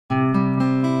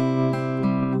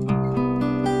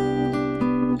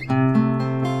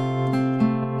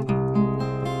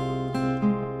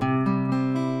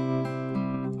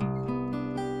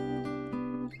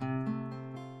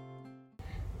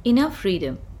Inner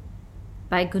Freedom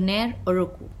by Gunnar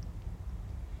Oroku.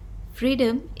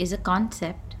 Freedom is a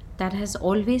concept that has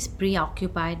always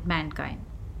preoccupied mankind.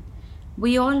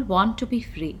 We all want to be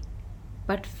free,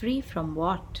 but free from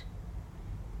what?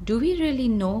 Do we really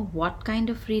know what kind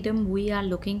of freedom we are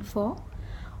looking for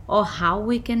or how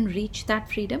we can reach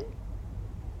that freedom?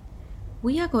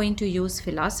 We are going to use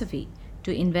philosophy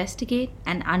to investigate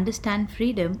and understand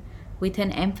freedom with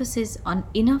an emphasis on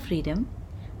inner freedom,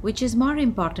 which is more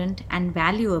important and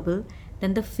valuable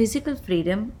than the physical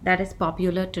freedom that is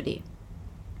popular today.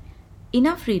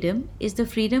 Inner freedom is the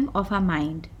freedom of our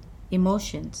mind,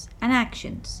 emotions, and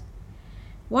actions.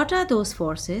 What are those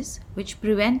forces which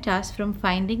prevent us from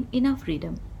finding inner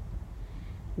freedom?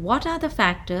 What are the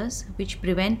factors which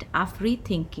prevent our free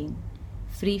thinking,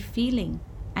 free feeling,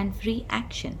 and free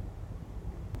action?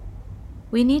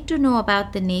 We need to know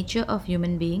about the nature of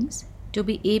human beings to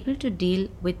be able to deal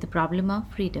with the problem of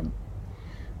freedom.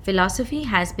 Philosophy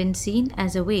has been seen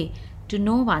as a way to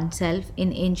know oneself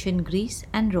in ancient Greece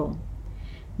and Rome.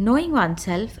 Knowing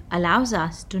oneself allows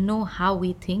us to know how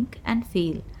we think and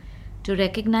feel, to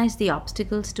recognize the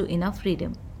obstacles to inner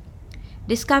freedom.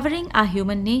 Discovering our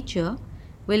human nature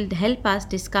will help us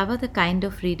discover the kind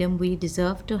of freedom we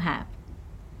deserve to have.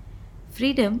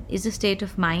 Freedom is a state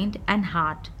of mind and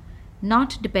heart,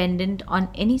 not dependent on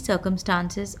any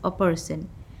circumstances or person,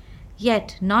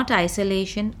 yet not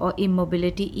isolation or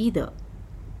immobility either.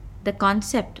 The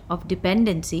concept of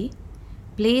dependency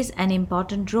plays an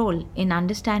important role in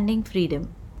understanding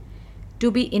freedom.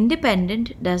 To be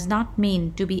independent does not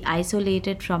mean to be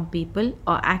isolated from people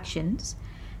or actions,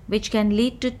 which can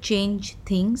lead to change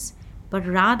things, but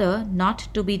rather not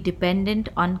to be dependent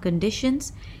on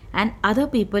conditions and other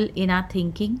people in our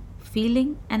thinking,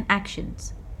 feeling, and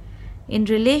actions. In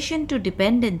relation to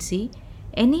dependency,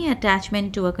 any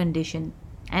attachment to a condition,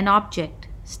 an object,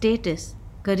 status,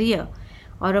 career,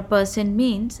 or a person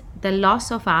means the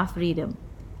loss of our freedom,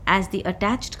 as the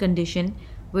attached condition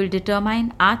will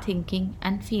determine our thinking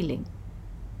and feeling.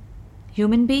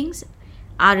 Human beings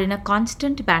are in a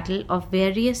constant battle of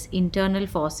various internal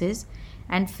forces,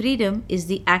 and freedom is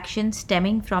the action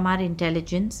stemming from our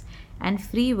intelligence and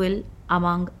free will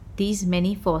among these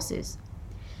many forces.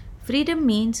 Freedom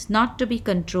means not to be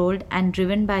controlled and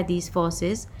driven by these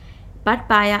forces, but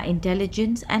by our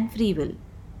intelligence and free will.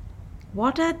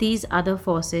 What are these other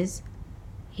forces?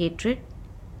 Hatred,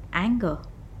 anger,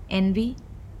 envy,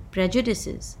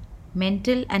 prejudices,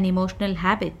 mental and emotional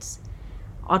habits,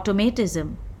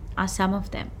 automatism are some of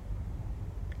them.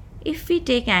 If we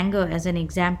take anger as an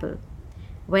example,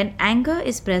 when anger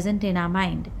is present in our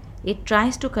mind, it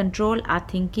tries to control our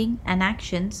thinking and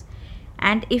actions,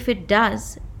 and if it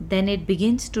does, then it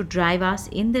begins to drive us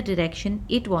in the direction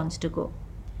it wants to go.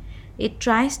 It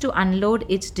tries to unload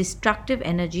its destructive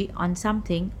energy on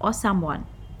something or someone.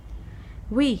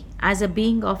 We, as a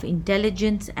being of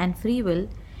intelligence and free will,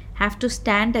 have to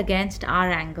stand against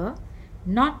our anger,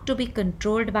 not to be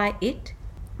controlled by it,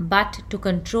 but to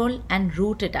control and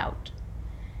root it out.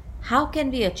 How can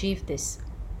we achieve this?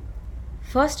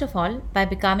 First of all, by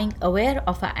becoming aware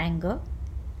of our anger,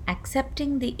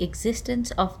 accepting the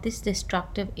existence of this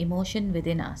destructive emotion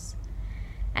within us.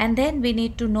 And then we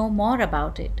need to know more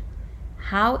about it,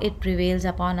 how it prevails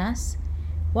upon us,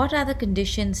 what are the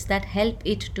conditions that help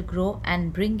it to grow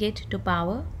and bring it to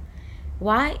power,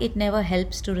 why it never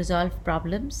helps to resolve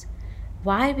problems,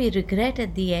 why we regret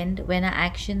at the end when our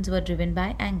actions were driven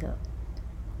by anger.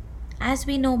 As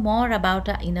we know more about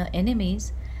our inner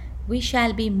enemies, we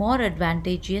shall be more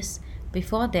advantageous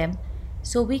before them,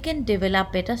 so we can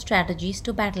develop better strategies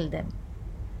to battle them.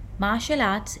 Martial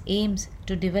arts aims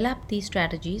to develop these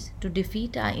strategies to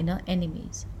defeat our inner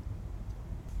enemies.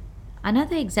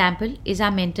 Another example is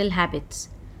our mental habits.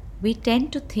 We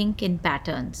tend to think in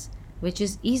patterns, which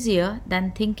is easier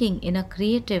than thinking in a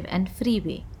creative and free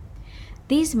way.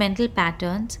 These mental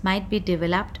patterns might be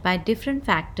developed by different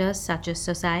factors such as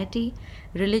society,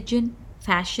 religion,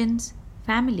 fashions,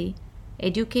 family,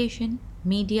 education,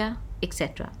 media,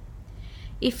 etc.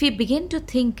 If we begin to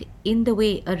think in the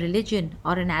way a religion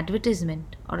or an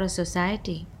advertisement or a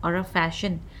society or a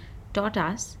fashion taught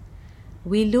us,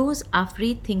 we lose our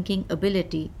free thinking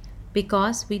ability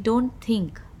because we don't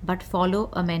think but follow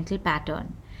a mental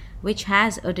pattern which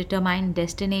has a determined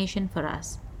destination for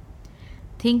us.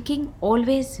 Thinking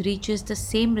always reaches the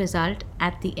same result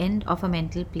at the end of a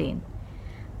mental plane.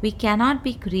 We cannot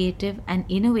be creative and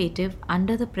innovative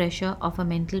under the pressure of a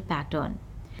mental pattern.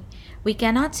 We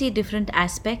cannot see different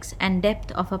aspects and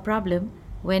depth of a problem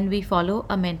when we follow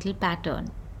a mental pattern.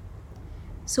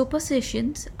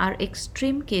 Superstitions are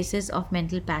extreme cases of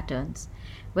mental patterns,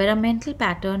 where a mental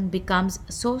pattern becomes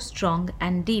so strong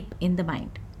and deep in the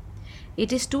mind.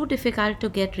 It is too difficult to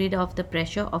get rid of the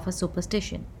pressure of a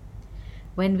superstition.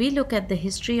 When we look at the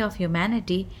history of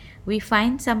humanity, we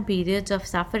find some periods of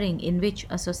suffering in which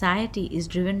a society is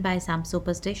driven by some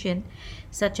superstition,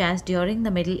 such as during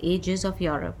the Middle Ages of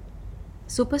Europe.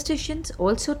 Superstitions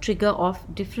also trigger off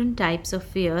different types of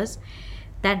fears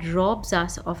that robs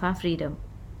us of our freedom.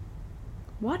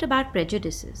 What about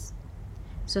prejudices?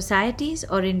 Societies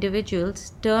or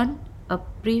individuals turn a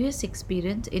previous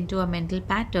experience into a mental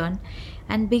pattern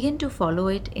and begin to follow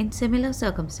it in similar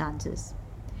circumstances.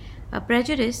 A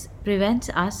prejudice prevents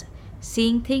us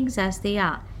seeing things as they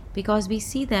are because we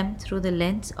see them through the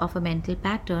lens of a mental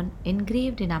pattern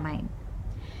engraved in our mind.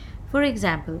 For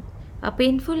example, a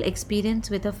painful experience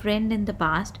with a friend in the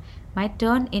past might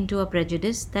turn into a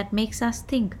prejudice that makes us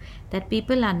think that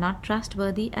people are not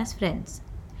trustworthy as friends.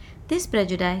 This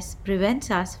prejudice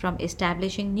prevents us from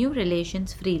establishing new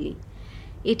relations freely.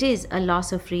 It is a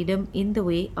loss of freedom in the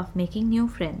way of making new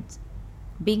friends.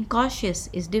 Being cautious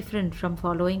is different from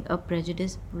following a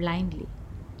prejudice blindly.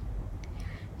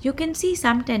 You can see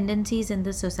some tendencies in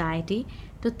the society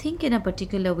to think in a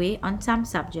particular way on some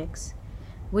subjects.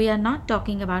 We are not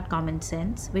talking about common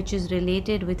sense, which is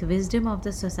related with wisdom of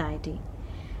the society.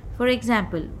 For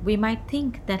example, we might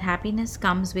think that happiness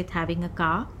comes with having a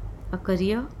car, a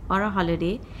career, or a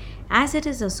holiday, as it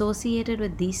is associated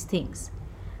with these things.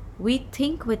 We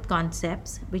think with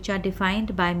concepts which are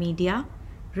defined by media,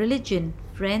 religion,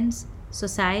 friends,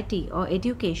 society, or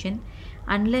education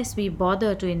unless we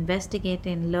bother to investigate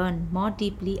and learn more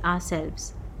deeply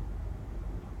ourselves.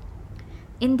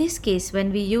 In this case,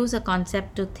 when we use a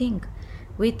concept to think,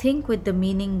 we think with the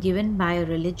meaning given by a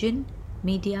religion,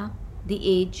 media, the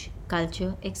age,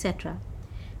 culture, etc.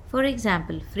 For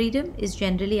example, freedom is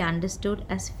generally understood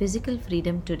as physical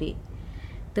freedom today.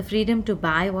 The freedom to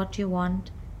buy what you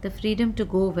want, the freedom to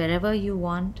go wherever you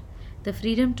want, the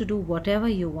freedom to do whatever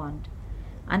you want.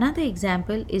 Another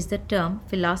example is the term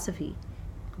philosophy,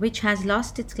 which has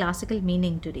lost its classical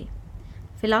meaning today.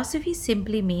 Philosophy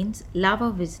simply means love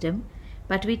of wisdom,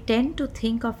 but we tend to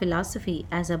think of philosophy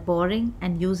as a boring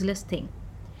and useless thing,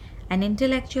 an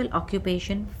intellectual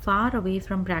occupation far away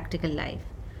from practical life.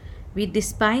 We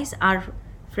despise our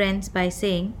friends by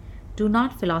saying, "Do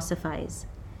not philosophize,"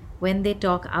 when they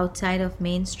talk outside of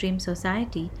mainstream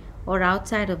society or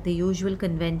outside of the usual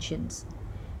conventions.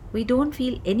 We don't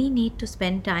feel any need to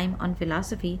spend time on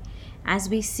philosophy as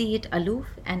we see it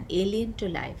aloof and alien to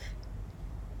life.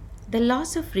 The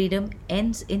loss of freedom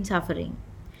ends in suffering.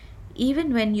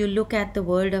 Even when you look at the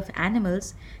world of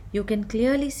animals, you can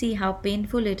clearly see how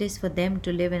painful it is for them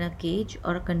to live in a cage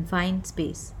or a confined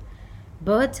space.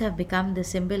 Birds have become the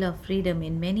symbol of freedom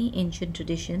in many ancient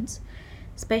traditions,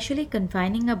 especially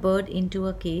confining a bird into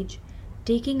a cage,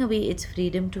 taking away its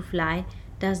freedom to fly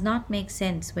does not make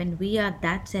sense when we are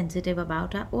that sensitive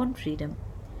about our own freedom.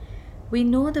 We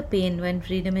know the pain when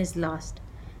freedom is lost,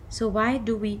 so why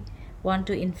do we want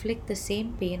to inflict the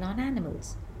same pain on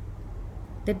animals?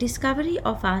 The discovery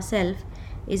of ourself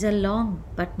is a long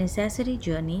but necessary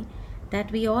journey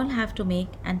that we all have to make,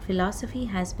 and philosophy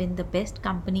has been the best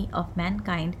company of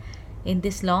mankind in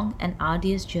this long and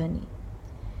arduous journey.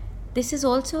 This is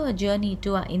also a journey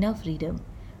to our inner freedom,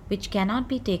 which cannot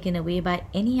be taken away by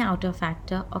any outer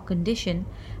factor or condition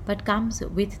but comes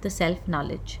with the self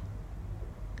knowledge.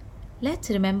 Let's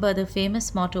remember the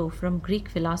famous motto from Greek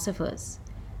philosophers: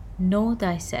 Know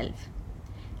thyself,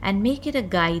 and make it a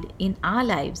guide in our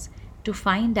lives to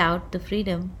find out the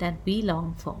freedom that we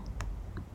long for.